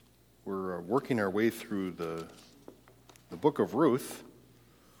working our way through the book of Ruth,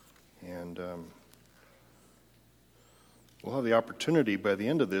 and we'll have the opportunity by the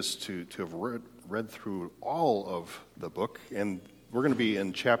end of this to have read through all of the book, and we're going to be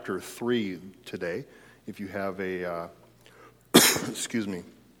in chapter 3 today. If you have a, excuse me,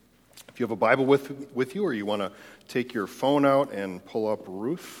 if you have a Bible with you, or you want to take your phone out and pull up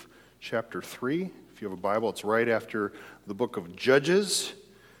Ruth chapter 3, if you have a Bible, it's right after the book of Judges,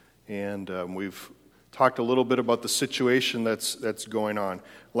 and we've talked a little bit about the situation that's going on.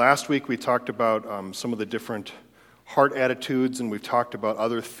 Last week we talked about some of the different heart attitudes, and we've talked about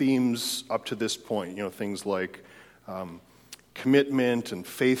other themes up to this point, things like commitment and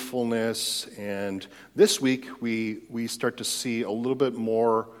faithfulness, and this week we start to see a little bit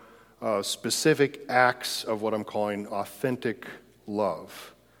more specific acts of what I'm calling authentic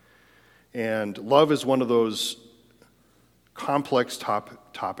love. And love is one of those complex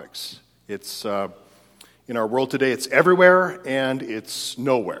topics. It's in our world today, it's everywhere and it's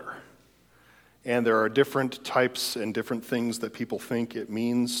nowhere. And there are different types and different things that people think it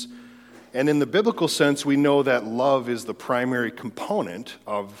means. And in the biblical sense, we know that love is the primary component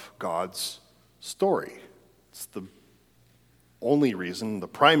of God's story. It's the only reason, the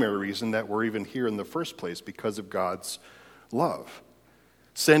primary reason that we're even here in the first place, because of God's love.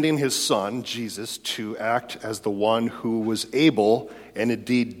 Sending his son, Jesus, to act as the one who was able and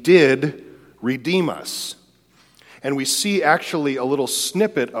indeed did redeem us. And we see actually a little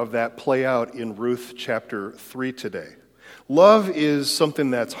snippet of that play out in Ruth chapter 3 today. Love is something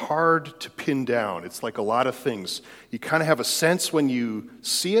that's hard to pin down. It's like a lot of things. You kind of have a sense when you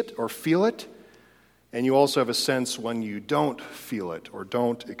see it or feel it, and you also have a sense when you don't feel it or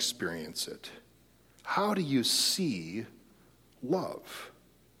don't experience it. How do you see love?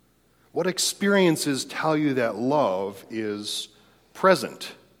 What experiences tell you that love is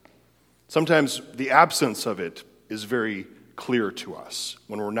present? Sometimes the absence of it is very clear to us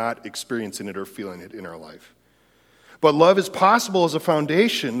when we're not experiencing it or feeling it in our life. But love is possible as a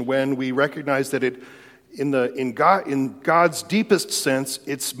foundation when we recognize that in God's deepest sense,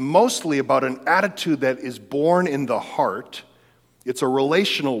 it's mostly about an attitude that is born in the heart. It's a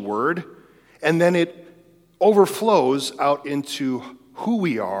relational word, and then it overflows out into who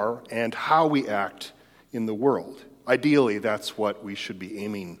we are and how we act in the world. Ideally, that's what we should be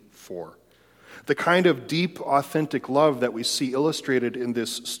aiming for. The kind of deep, authentic love that we see illustrated in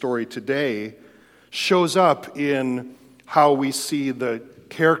this story today shows up in how we see the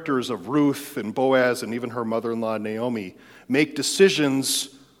characters of Ruth and Boaz and even her mother-in-law Naomi make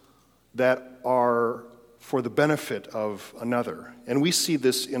decisions that are for the benefit of another. And we see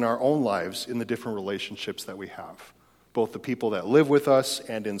this in our own lives in the different relationships that we have, both the people that live with us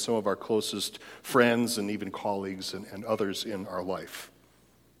and in some of our closest friends and even colleagues and others in our life.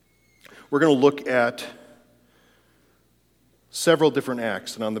 We're going to look at several different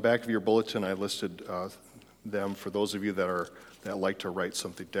acts, and on the back of your bulletin I listed them for those of you that like to write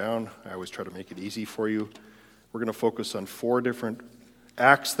something down. I always try to make it easy for you. We're going to focus on 4 different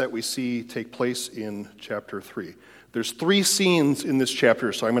acts that we see take place in chapter 3. There's 3 scenes in this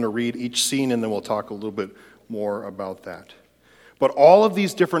chapter, so I'm going to read each scene and then we'll talk a little bit more about that. But all of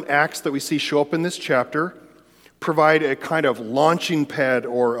these different acts that we see show up in this chapter provide a kind of launching pad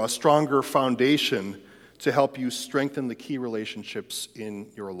or a stronger foundation to help you strengthen the key relationships in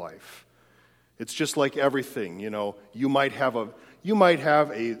your life. It's just like everything, you might have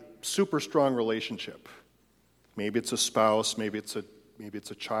a super strong relationship. Maybe it's a spouse, maybe it's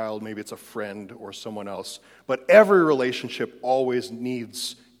a child, maybe it's a friend or someone else. But every relationship always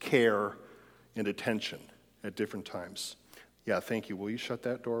needs care and attention at different times. Yeah, thank you. Will you shut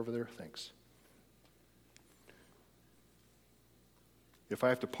that door over there? Thanks. If I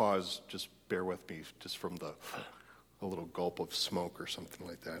have to pause, just bear with me, just from a little gulp of smoke or something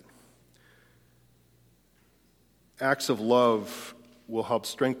like that. Acts of love will help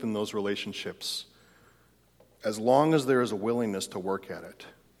strengthen those relationships as long as there is a willingness to work at it.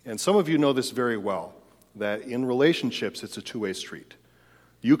 And some of you know this very well, that in relationships, it's a two-way street.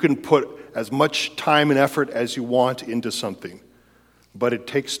 You can put as much time and effort as you want into something, but it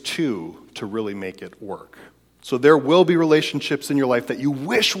takes 2 to really make it work. So there will be relationships in your life that you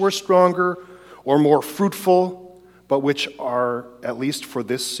wish were stronger or more fruitful, but which are, at least for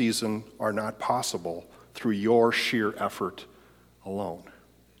this season, are not possible through your sheer effort alone.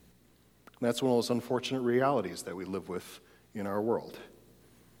 And that's one of those unfortunate realities that we live with in our world.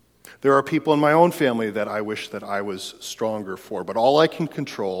 There are people in my own family that I wish that I was stronger for, but all I can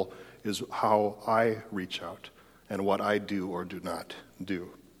control is how I reach out and what I do or do not do.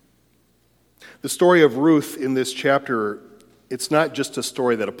 The story of Ruth in this chapter it's not just a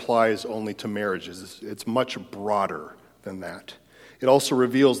story that applies only to marriages. It's much broader than that. It also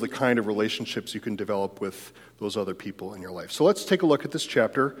reveals the kind of relationships you can develop with those other people in your life. So let's take a look at this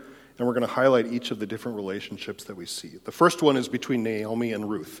chapter, and we're going to highlight each of the different relationships that we see. The first one is between Naomi and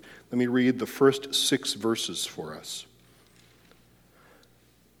Ruth. Let me read the first 6 verses for us.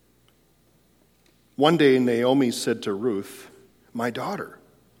 One day Naomi said to Ruth, "My daughter,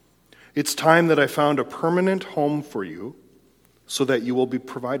 it's time that I found a permanent home for you so that you will be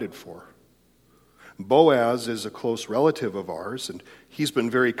provided for. Boaz is a close relative of ours, and he's been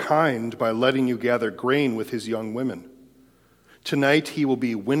very kind by letting you gather grain with his young women. Tonight he will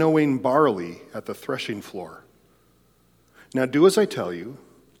be winnowing barley at the threshing floor. Now do as I tell you,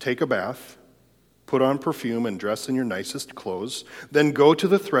 take a bath, put on perfume and dress in your nicest clothes, then go to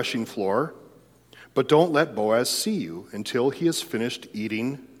the threshing floor, but don't let Boaz see you until he has finished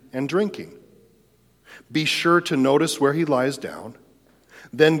eating and drinking. Be sure to notice where he lies down.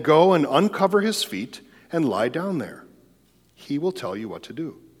 Then go and uncover his feet and lie down there. He will tell you what to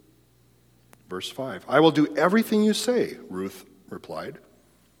do." Verse 5, "I will do everything you say," Ruth replied.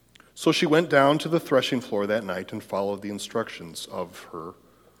 So she went down to the threshing floor that night and followed the instructions of her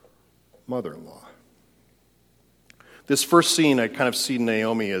mother-in-law. This first scene, I kind of see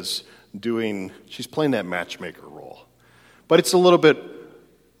Naomi as she's playing that matchmaker role. But it's a little bit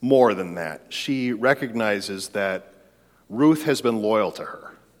more than that. She recognizes that Ruth has been loyal to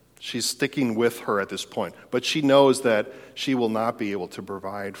her. She's sticking with her at this point, but she knows that she will not be able to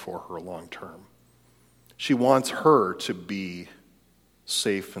provide for her long term. She wants her to be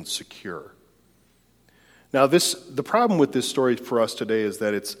safe and secure. Now, the problem with this story for us today is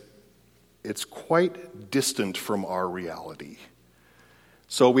that it's quite distant from our reality.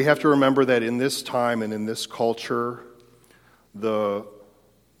 So we have to remember that in this time and in this culture, the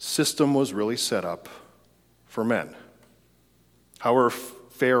system was really set up for men. However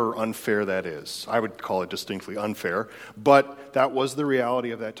fair or unfair that is. I would call it distinctly unfair, but that was the reality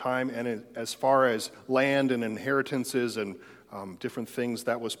of that time, and as far as land and inheritances and different things,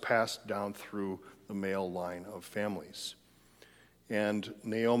 that was passed down through the male line of families. And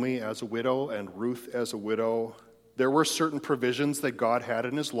Naomi as a widow and Ruth as a widow, there were certain provisions that God had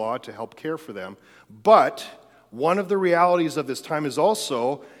in his law to help care for them, but one of the realities of this time is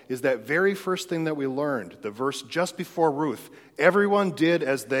that very first thing that we learned, the verse just before Ruth, everyone did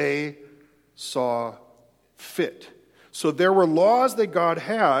as they saw fit. So there were laws that God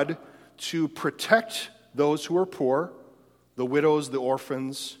had to protect those who were poor, the widows, the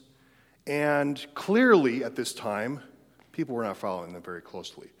orphans, and clearly at this time, people were not following them very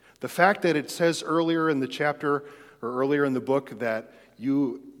closely. The fact that it says earlier in the chapter or earlier in the book that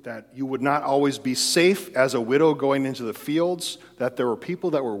you would not always be safe as a widow going into the fields, that there were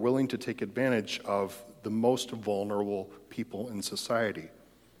people that were willing to take advantage of the most vulnerable people in society.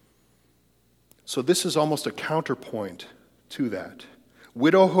 So this is almost a counterpoint to that.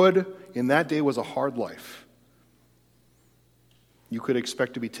 Widowhood in that day was a hard life. You could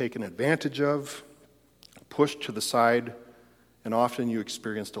expect to be taken advantage of, pushed to the side, and often you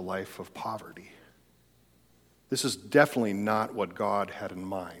experienced a life of poverty. This is definitely not what God had in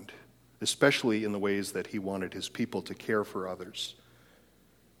mind, especially in the ways that he wanted his people to care for others.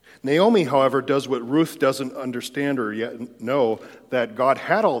 Naomi, however, does what Ruth doesn't understand or yet know, that God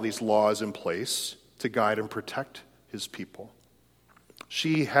had all these laws in place to guide and protect his people.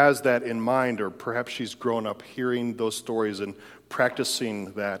 She has that in mind, or perhaps she's grown up hearing those stories and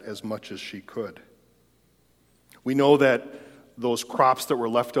practicing that as much as she could. We know that those crops that were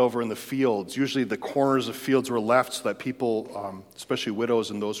left over in the fields, usually the corners of fields were left so that people, especially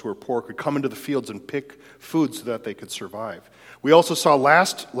widows and those who were poor, could come into the fields and pick food so that they could survive. We also saw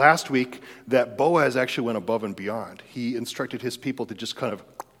last week that Boaz actually went above and beyond. He instructed his people to just kind of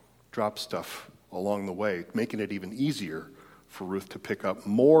drop stuff along the way, making it even easier for Ruth to pick up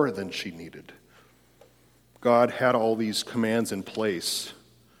more than she needed. God had all these commands in place.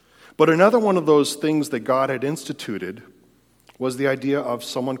 But another one of those things that God had instituted was the idea of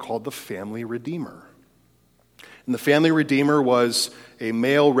someone called the family redeemer. And the family redeemer was a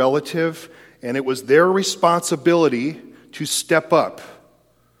male relative, and it was their responsibility to step up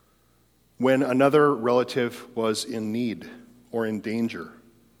when another relative was in need or in danger.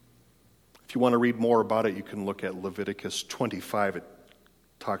 If you want to read more about it, you can look at Leviticus 25. It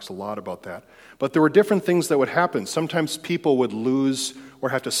talks a lot about that. But there were different things that would happen. Sometimes people would lose or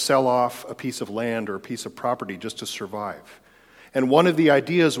have to sell off a piece of land or a piece of property just to survive. And one of the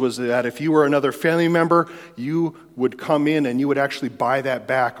ideas was that if you were another family member, you would come in and you would actually buy that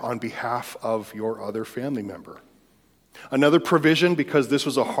back on behalf of your other family member. Another provision, because this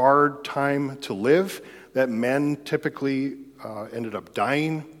was a hard time to live, that men typically ended up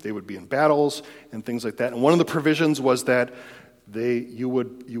dying. They would be in battles and things like that. And one of the provisions was that you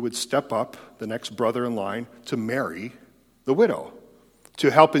would step up, the next brother in line, to marry the widow, to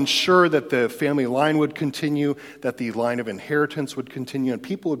help ensure that the family line would continue, that the line of inheritance would continue, and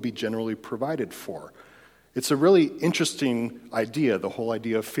people would be generally provided for. It's a really interesting idea, the whole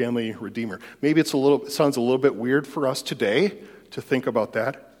idea of family redeemer. Maybe it sounds a little bit weird for us today to think about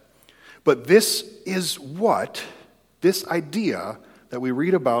that, but this idea that we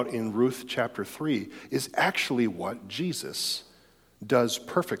read about in Ruth chapter 3 is actually what Jesus does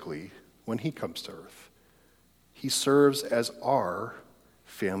perfectly when he comes to earth. He serves as our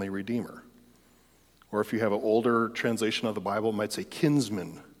family redeemer. Or if you have an older translation of the Bible, it might say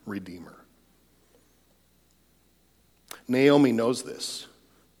kinsman redeemer. Naomi knows this.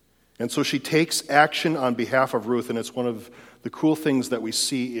 And so she takes action on behalf of Ruth, and it's one of the cool things that we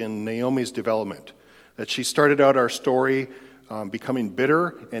see in Naomi's development. That she started out our story becoming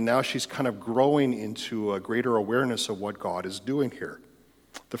bitter, and now she's kind of growing into a greater awareness of what God is doing here.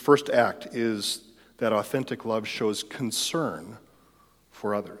 The first act is that authentic love shows concern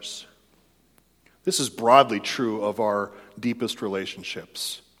for others. This is broadly true of our deepest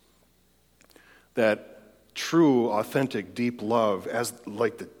relationships. That true, authentic, deep love, as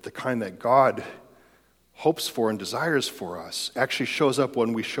like the kind that God hopes for and desires for us, actually shows up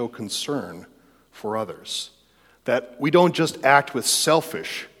when we show concern for others. That we don't just act with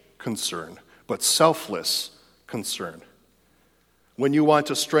selfish concern, but selfless concern. When you want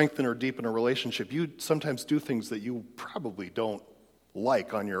to strengthen or deepen a relationship, you sometimes do things that you probably don't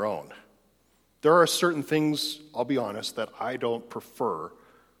like on your own. There are certain things, I'll be honest, that I don't prefer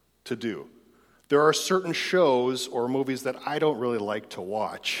to do. There are certain shows or movies that I don't really like to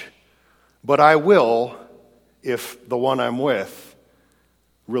watch, but I will if the one I'm with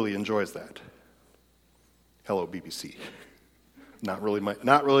really enjoys that. Hello, BBC. Not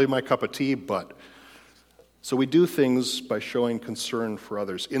really my cup of tea, but so we do things by showing concern for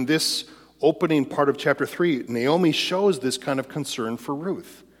others. In this opening part of chapter 3, Naomi shows this kind of concern for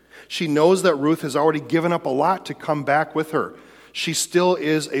Ruth. She knows that Ruth has already given up a lot to come back with her. She still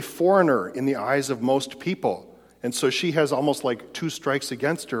is a foreigner in the eyes of most people, and so she has almost like 2 strikes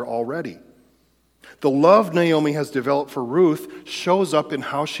against her already. The love Naomi has developed for Ruth shows up in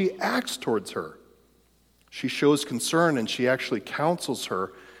how she acts towards her. She shows concern, and she actually counsels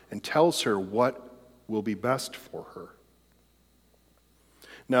her and tells her what will be best for her.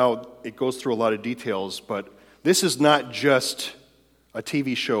 Now, it goes through a lot of details, but this is not just a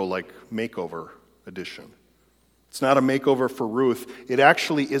TV show like Makeover Edition. It's not a makeover for Ruth. It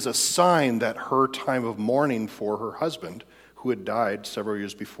actually is a sign that her time of mourning for her husband, who had died several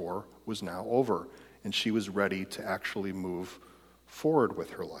years before, was now over, and she was ready to actually move forward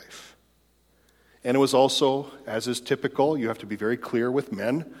with her life. And it was also, as is typical, you have to be very clear with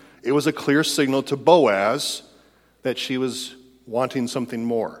men, it was a clear signal to Boaz that she was wanting something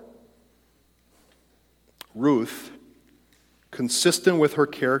more. Ruth, consistent with her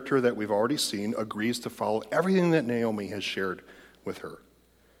character that we've already seen, agrees to follow everything that Naomi has shared with her.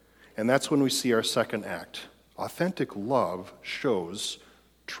 And that's when we see our second act. Authentic love shows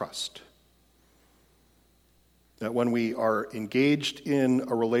trust. That when we are engaged in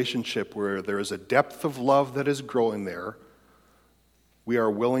a relationship where there is a depth of love that is growing there, we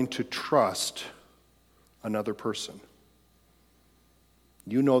are willing to trust another person.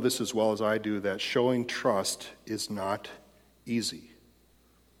 You know this as well as I do, that showing trust is not easy.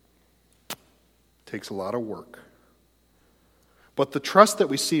 It takes a lot of work. But the trust that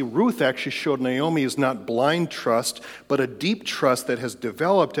we see Ruth actually showed Naomi is not blind trust, but a deep trust that has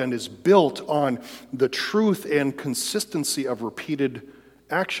developed and is built on the truth and consistency of repeated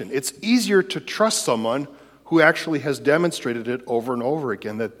action. It's easier to trust someone who actually has demonstrated it over and over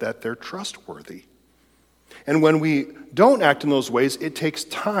again that they're trustworthy. And when we don't act in those ways, it takes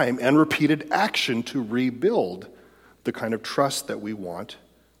time and repeated action to rebuild the kind of trust that we want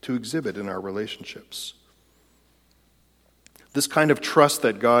to exhibit in our relationships. This kind of trust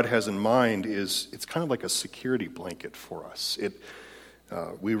that God has in mind it's kind of like a security blanket for us.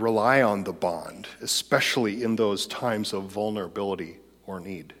 We rely on the bond, especially in those times of vulnerability or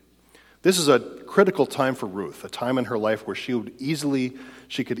need. This is a critical time for Ruth, a time in her life where she could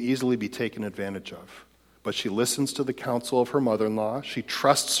easily be taken advantage of. But she listens to the counsel of her mother-in-law. She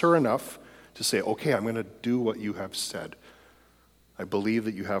trusts her enough to say, okay, I'm going to do what you have said. I believe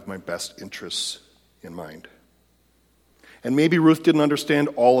that you have my best interests in mind. And maybe Ruth didn't understand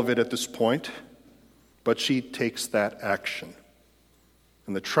all of it at this point, but she takes that action.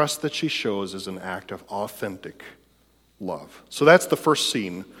 And the trust that she shows is an act of authentic love. So that's the first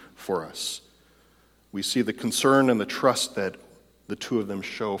scene for us. We see the concern and the trust that the two of them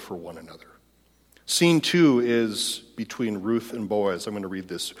show for one another. Scene 2 is between Ruth and Boaz. I'm going to read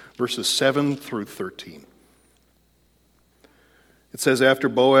this, verses 7 through 13. It says, after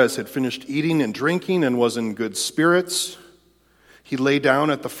Boaz had finished eating and drinking and was in good spirits, he lay down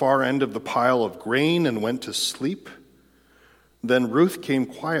at the far end of the pile of grain and went to sleep. Then Ruth came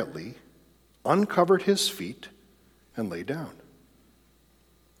quietly, uncovered his feet, and lay down.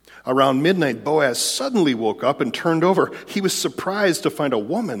 Around midnight, Boaz suddenly woke up and turned over. He was surprised to find a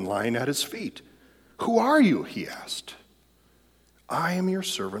woman lying at his feet. "Who are you?" he asked. "I am your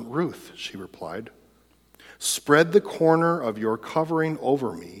servant Ruth," she replied. "Spread the corner of your covering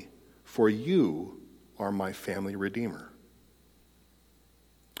over me, for you are my family redeemer."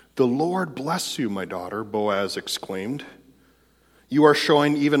 "The Lord bless you, my daughter," Boaz exclaimed. "You are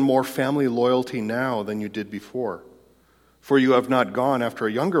showing even more family loyalty now than you did before, for you have not gone after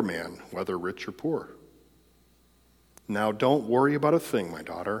a younger man, whether rich or poor. Now don't worry about a thing, my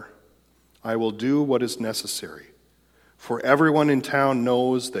daughter. I will do what is necessary, for everyone in town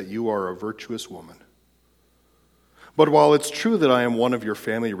knows that you are a virtuous woman. But while it's true that I am one of your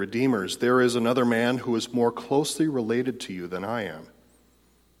family redeemers, there is another man who is more closely related to you than I am.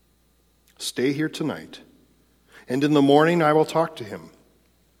 Stay here tonight, and in the morning I will talk to him.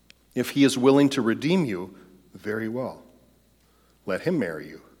 If he is willing to redeem you, very well. Let him marry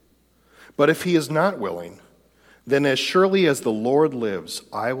you. But if he is not willing, then as surely as the Lord lives,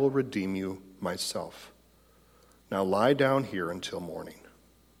 I will redeem you myself. Now lie down here until morning."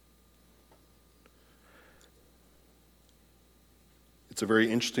 It's a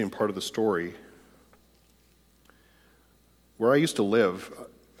very interesting part of the story. Where I used to live,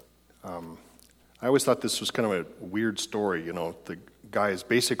 I always thought this was kind of a weird story. You know, the guy is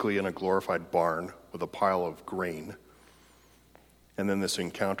basically in a glorified barn with a pile of grain, and then this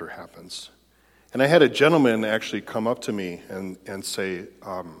encounter happens. And I had a gentleman actually come up to me and say,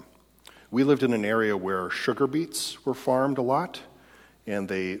 we lived in an area where sugar beets were farmed a lot, and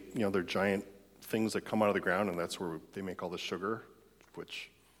they're giant things that come out of the ground, and that's where they make all the sugar, which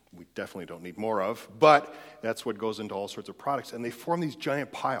we definitely don't need more of, but that's what goes into all sorts of products. And they form these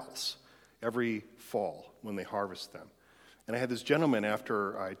giant piles every fall when they harvest them. And I had this gentleman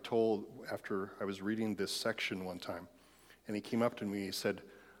after I was reading this section one time, and he came up to me and he said,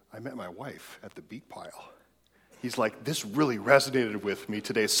 "I met my wife at the beet pile." He's like, "This really resonated with me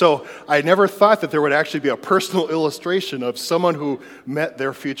today." So I never thought that there would actually be a personal illustration of someone who met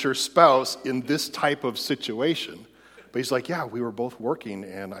their future spouse in this type of situation. But he's like, "Yeah, we were both working,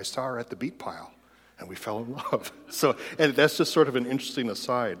 and I saw her at the beet pile, and we fell in love." So, and that's just sort of an interesting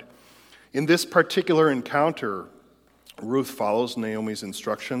aside. In this particular encounter, Ruth follows Naomi's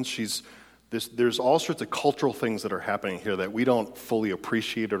instructions. There's all sorts of cultural things that are happening here that we don't fully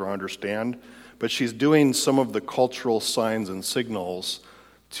appreciate or understand, but she's doing some of the cultural signs and signals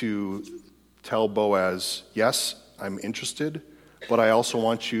to tell Boaz, yes, I'm interested, but I also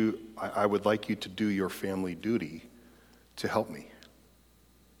I would like you to do your family duty to help me.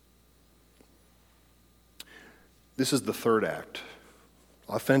 This is the third act.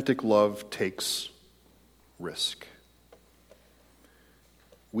 Authentic love takes risk.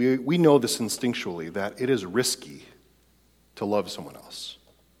 We know this instinctually, that it is risky to love someone else.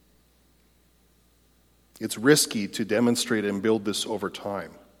 It's risky to demonstrate and build this over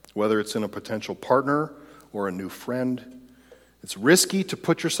time, whether it's in a potential partner or a new friend. It's risky to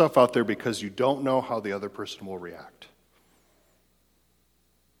put yourself out there because you don't know how the other person will react.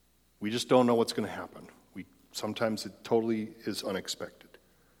 We just don't know what's going to happen. Sometimes it totally is unexpected.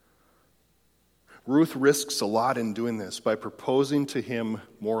 Ruth risks a lot in doing this by proposing to him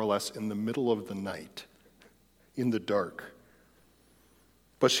more or less in the middle of the night, in the dark.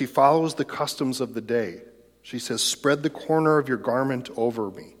 But she follows the customs of the day. She says, "Spread the corner of your garment over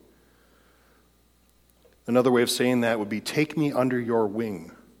me." Another way of saying that would be, "Take me under your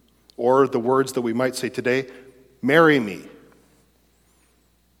wing." Or the words that we might say today, "Marry me."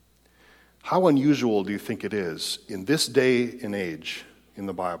 How unusual do you think it is in this day and age in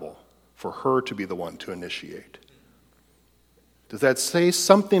the Bible for her to be the one to initiate? Does that say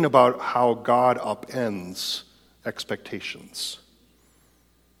something about how God upends expectations?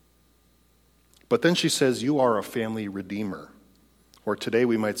 But then she says, "You are a family redeemer." Or today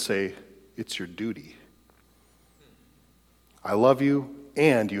we might say, "It's your duty." I love you,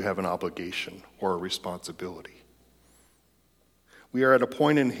 and you have an obligation or a responsibility. We are at a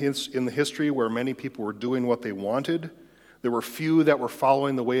point in the history where many people were doing what they wanted. There were few that were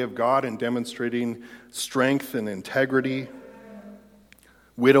following the way of God and demonstrating strength and integrity.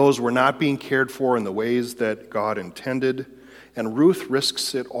 Widows were not being cared for in the ways that God intended. and Ruth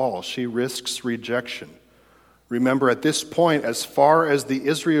risks it all. She risks rejection. Remember, at this point, as far as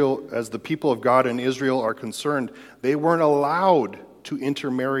the people of God in Israel are concerned, they weren't allowed to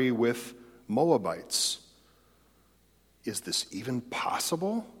intermarry with Moabites. Is this even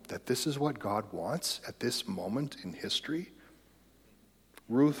possible that this is what God wants at this moment in history?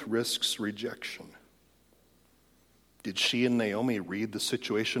 Ruth risks rejection. Did she and Naomi read the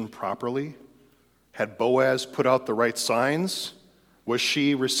situation properly? Had Boaz put out the right signs? Was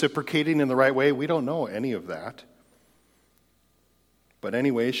she reciprocating in the right way? We don't know any of that. But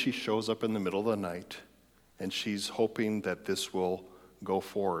anyway, she shows up in the middle of the night, and she's hoping that this will go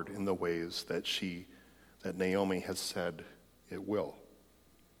forward in the ways that Naomi has said it will.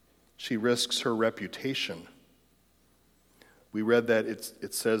 She risks her reputation. We read that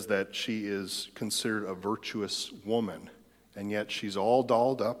it says that she is considered a virtuous woman, and yet she's all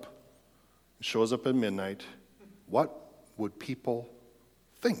dolled up, shows up at midnight. What would people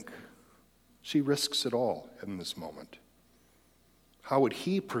think? She risks it all in this moment. How would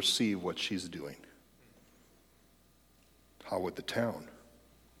he perceive what she's doing? How would the town?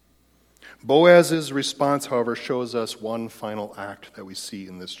 Boaz's response, however, shows us one final act that we see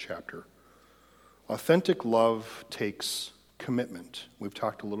in this chapter. Authentic love takes commitment. We've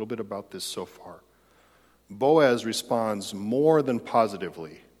talked a little bit about this so far. Boaz responds more than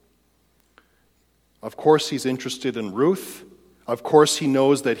positively. Of course, he's interested in Ruth. Of course, he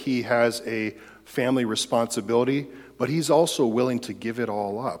knows that he has a family responsibility, but he's also willing to give it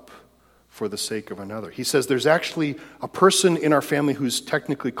all up for the sake of another. He says there's actually a person in our family who's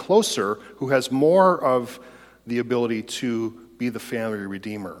technically closer, who has more of the ability to be the family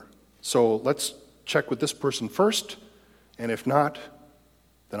redeemer. So let's check with this person first, and if not,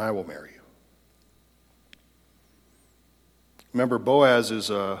 then I will marry you. Remember, Boaz is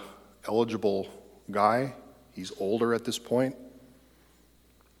an eligible guy. He's older at this point.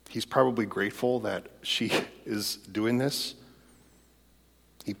 He's probably grateful that she is doing this.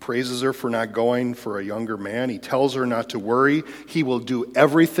 He praises her for not going for a younger man. He tells her not to worry. He will do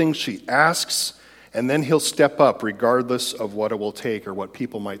everything she asks, and then he'll step up regardless of what it will take or what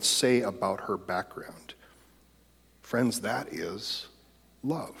people might say about her background. Friends, that is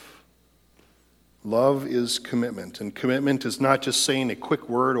love. Love is commitment, and commitment is not just saying a quick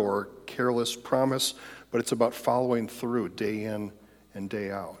word or careless promise, but it's about following through day in and day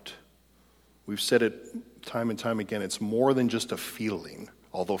out. We've said it time and time again, it's more than just a feeling,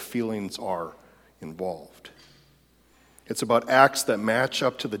 although feelings are involved. It's about acts that match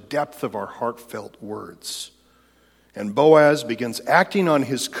up to the depth of our heartfelt words. And Boaz begins acting on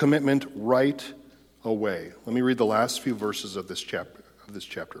his commitment right away. Let me read the last few verses of this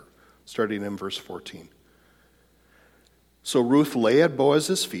chapter, starting in verse 14. So Ruth lay at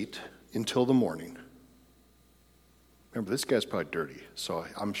Boaz's feet until the morning. Remember, this guy's probably dirty, so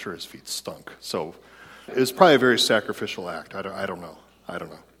I'm sure his feet stunk. So it was probably a very sacrificial act. I don't know.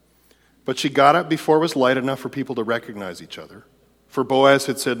 But she got up before it was light enough for people to recognize each other. For Boaz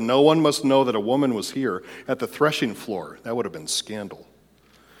had said, "No one must know that a woman was here at the threshing floor." That would have been scandal.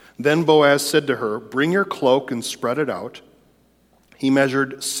 Then Boaz said to her, "Bring your cloak and spread it out." He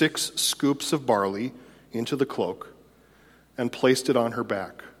measured 6 scoops of barley into the cloak and placed it on her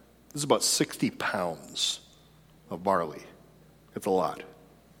back. This is about 60 pounds of barley. It's a lot.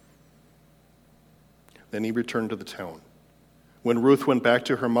 Then he returned to the town. When Ruth went back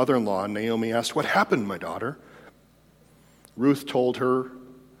to her mother-in-law, Naomi asked, "What happened, my daughter?" Ruth told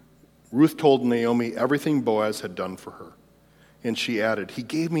Naomi everything Boaz had done for her. And she added, "He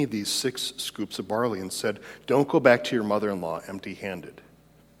gave me these 6 scoops of barley and said, 'Don't go back to your mother-in-law empty-handed.'"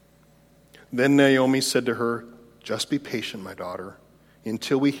 Then Naomi said to her, "Just be patient, my daughter,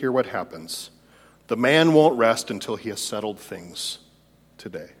 until we hear what happens. The man won't rest until he has settled things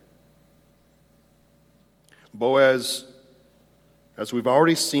today." Boaz, as we've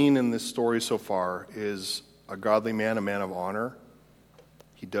already seen in this story so far, is a godly man, a man of honor.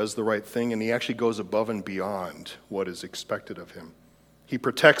 He does the right thing, and he actually goes above and beyond what is expected of him. He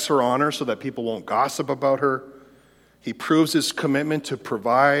protects her honor so that people won't gossip about her. He proves his commitment to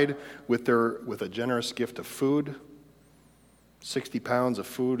provide with a generous gift of food. 60 pounds of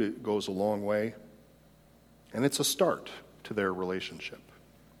food, it goes a long way. And it's a start to their relationship.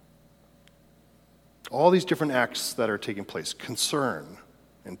 All these different acts that are taking place, concern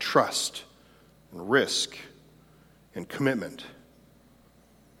and trust and risk and commitment.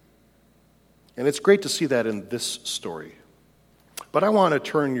 And it's great to see that in this story. But I want to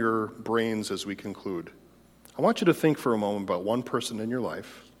turn your brains as we conclude. I want you to think for a moment about one person in your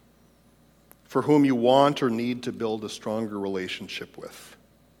life for whom you want or need to build a stronger relationship with.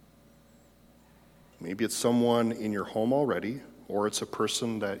 Maybe it's someone in your home already, or it's a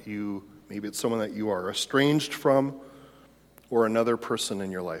person maybe it's someone that you are estranged from, or another person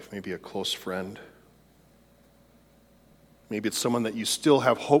in your life, maybe a close friend. Maybe it's someone that you still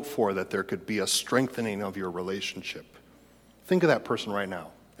have hope for, that there could be a strengthening of your relationship. Think of that person right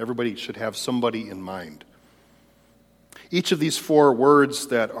now. Everybody should have somebody in mind. Each of these 4 words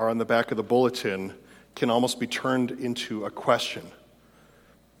that are on the back of the bulletin can almost be turned into a question.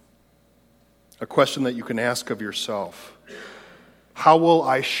 A question that you can ask of yourself. How will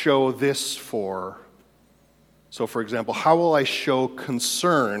I show this for? So, for example, how will I show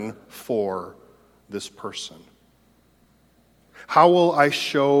concern for this person? How will I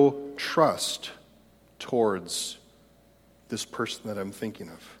show trust towards this person that I'm thinking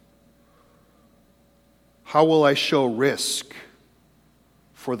of? How will I show risk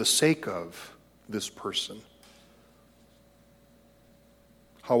for the sake of this person?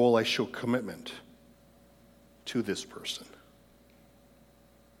 How will I show commitment to this person?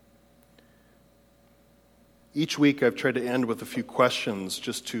 Each week I've tried to end with a few questions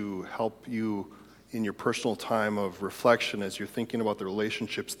just to help you in your personal time of reflection as you're thinking about the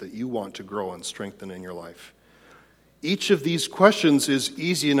relationships that you want to grow and strengthen in your life. Each of these questions is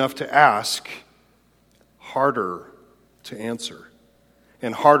easy enough to ask, harder to answer,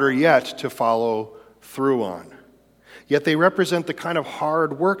 and harder yet to follow through on. Yet they represent the kind of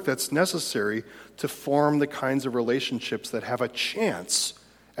hard work that's necessary to form the kinds of relationships that have a chance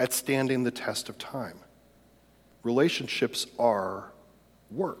at standing the test of time. Relationships are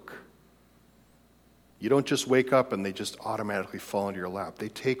work. You don't just wake up and they just automatically fall into your lap. They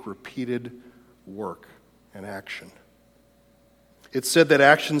take repeated work and action. It's said that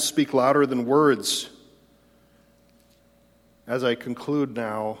actions speak louder than words. As I conclude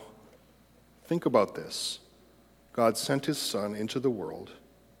now, think about this. God sent his Son into the world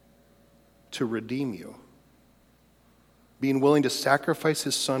to redeem you, being willing to sacrifice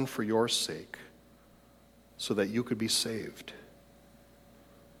his Son for your sake so that you could be saved.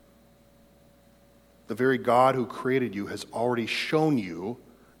 The very God who created you has already shown you,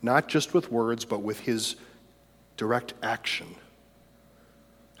 not just with words, but with his direct action,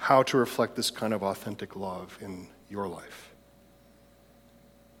 how to reflect this kind of authentic love in your life.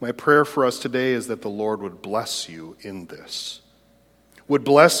 My prayer for us today is that the Lord would bless you in this, would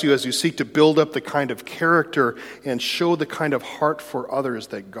bless you as you seek to build up the kind of character and show the kind of heart for others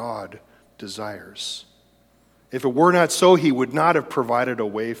that God desires. If it were not so, he would not have provided a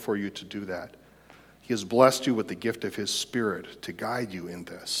way for you to do that. He has blessed you with the gift of his Spirit to guide you in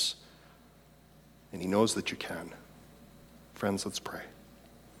this. And he knows that you can. Friends, let's pray.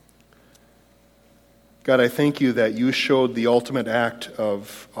 God, I thank you that you showed the ultimate act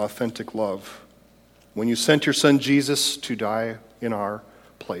of authentic love when you sent your Son Jesus to die in our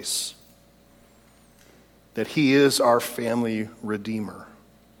place. That he is our family redeemer.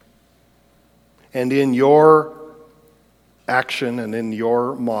 And in your action and in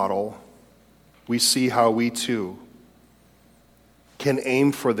your model, we see how we too can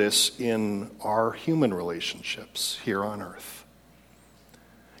aim for this in our human relationships here on earth.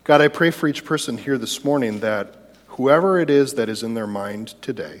 God, I pray for each person here this morning that whoever it is that is in their mind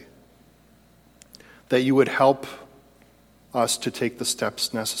today, that you would help us to take the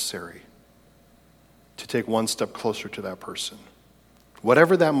steps necessary to take one step closer to that person.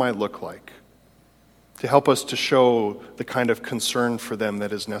 Whatever that might look like, to help us to show the kind of concern for them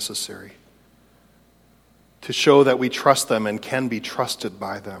that is necessary, to show that we trust them and can be trusted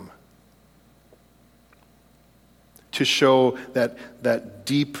by them, to show that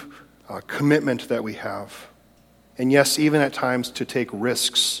deep commitment that we have, and yes, even at times to take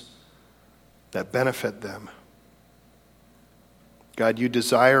risks that benefit them. God, you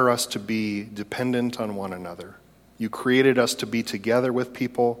desire us to be dependent on one another. You created us to be together with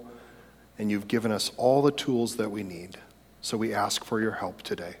people, and you've given us all the tools that we need. So we ask for your help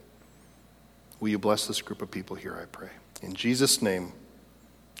today. Will you bless this group of people here, I pray. In Jesus' name,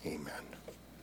 amen.